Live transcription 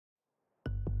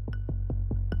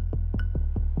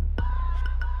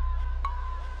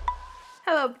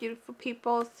Hello, beautiful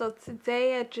people. So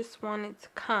today I just wanted to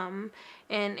come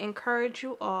and encourage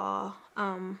you all.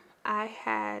 I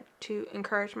had to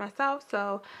encourage myself,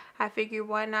 so I figured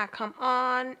why not come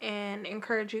on and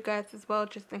encourage you guys as well,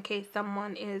 just in case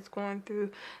someone is going through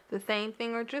the same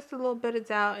thing or just a little bit of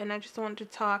doubt. And I just wanted to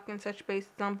talk and touch bases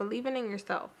on believing in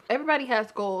yourself. Everybody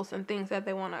has goals and things that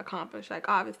they want to accomplish. Like,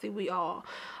 obviously we all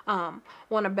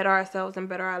want to better ourselves and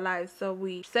better our lives, so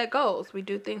we set goals, we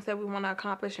do things that we want to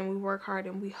accomplish, and we work hard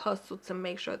and we hustle to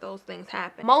make sure those things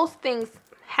happen. Most things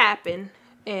happen,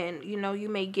 and you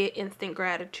may get instant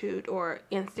gratitude or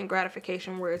instant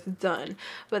gratification where it's done,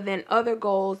 but then other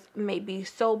goals may be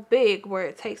so big where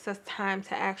it takes us time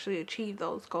to actually achieve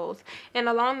those goals. And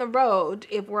along the road,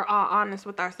 if we're all honest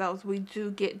with ourselves, we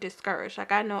do get discouraged.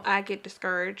 Like, I know I get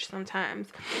discouraged sometimes,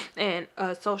 and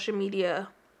social media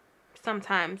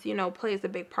sometimes plays a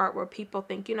big part where people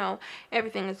think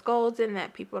everything is golden,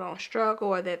 that people don't struggle,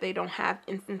 or that they don't have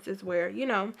instances where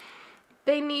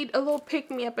they need a little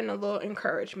pick-me-up and a little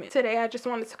encouragement. Today, I just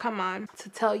wanted to come on to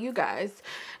tell you guys,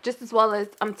 just as well as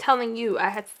I'm telling you, I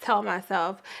had to tell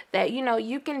myself that,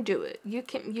 you can do it.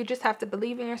 You just have to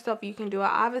believe in yourself. You can do it.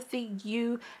 Obviously,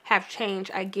 you have changed.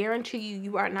 I guarantee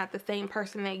you are not the same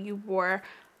person that you were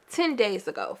 10 days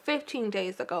ago, 15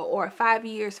 days ago, or 5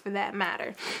 years for that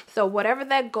matter. So whatever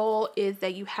that goal is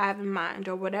that you have in mind,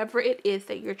 or whatever it is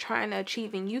that you're trying to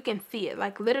achieve, and you can see it.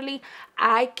 Like, literally,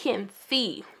 I can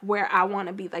see where I want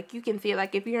to be. Like, you can see it.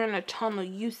 Like, if you're in a tunnel,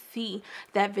 you see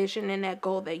that vision and that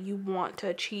goal that you want to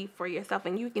achieve for yourself,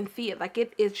 and you can see it. Like,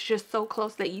 it's just so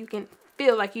close that you can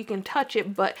feel like you can touch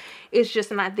it, but it's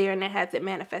just not there, and it hasn't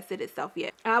manifested itself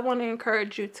yet. I want to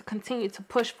encourage you to continue to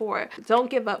push for it. Don't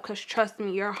give up, because trust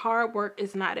me, your hard work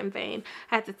is not in vain.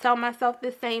 I had to tell myself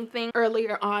the same thing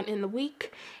earlier on in the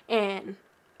week, and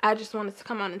I just wanted to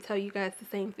come on and tell you guys the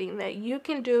same thing, that you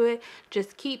can do it.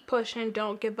 Just keep pushing.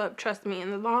 Don't give up. Trust me, in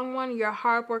the long run, your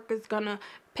hard work is gonna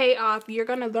pay off. You're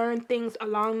gonna learn things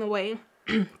along the way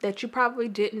that you probably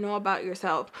didn't know about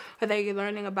yourself, or that you're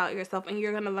learning about yourself, and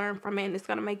you're going to learn from it, and it's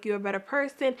going to make you a better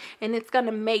person, and it's going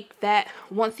to make that,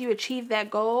 once you achieve that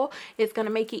goal, it's going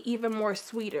to make it even more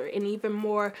sweeter, and even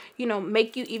more,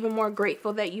 make you even more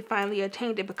grateful that you finally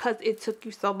attained it, because it took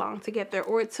you so long to get there,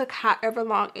 or it took however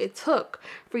long it took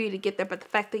for you to get there. But the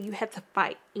fact that you had to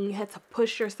fight and you had to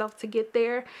push yourself to get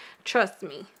there, trust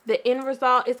me, the end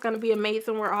result is going to be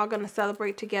amazing. We're all going to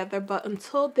celebrate together, but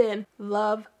until then,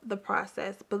 love the process.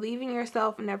 Believe in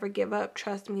yourself. Never give up.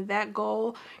 Trust me, that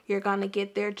goal, you're going to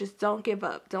get there. Just don't give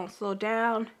up. Don't slow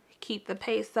down. Keep the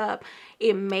pace up.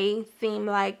 It may seem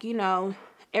like,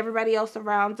 everybody else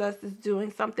around us is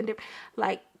doing something different.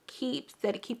 Like, keep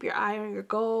steady. Keep your eye on your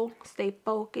goal. Stay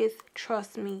focused.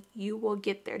 Trust me, you will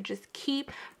get there. Just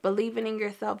keep believing in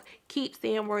yourself. Keep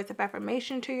saying words of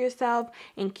affirmation to yourself,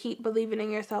 and keep believing in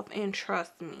yourself, and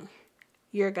trust me,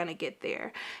 you're gonna get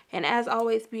there. And as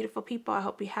always, beautiful people, I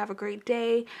hope you have a great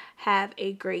day. Have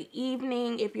a great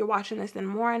evening. If you're watching this in the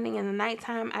morning, in the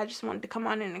nighttime, I just wanted to come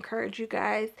on and encourage you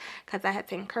guys, because I had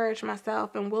to encourage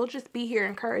myself, and we'll just be here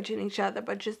encouraging each other.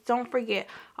 But just don't forget,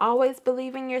 always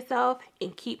believe in yourself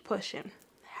and keep pushing.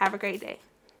 Have a great day.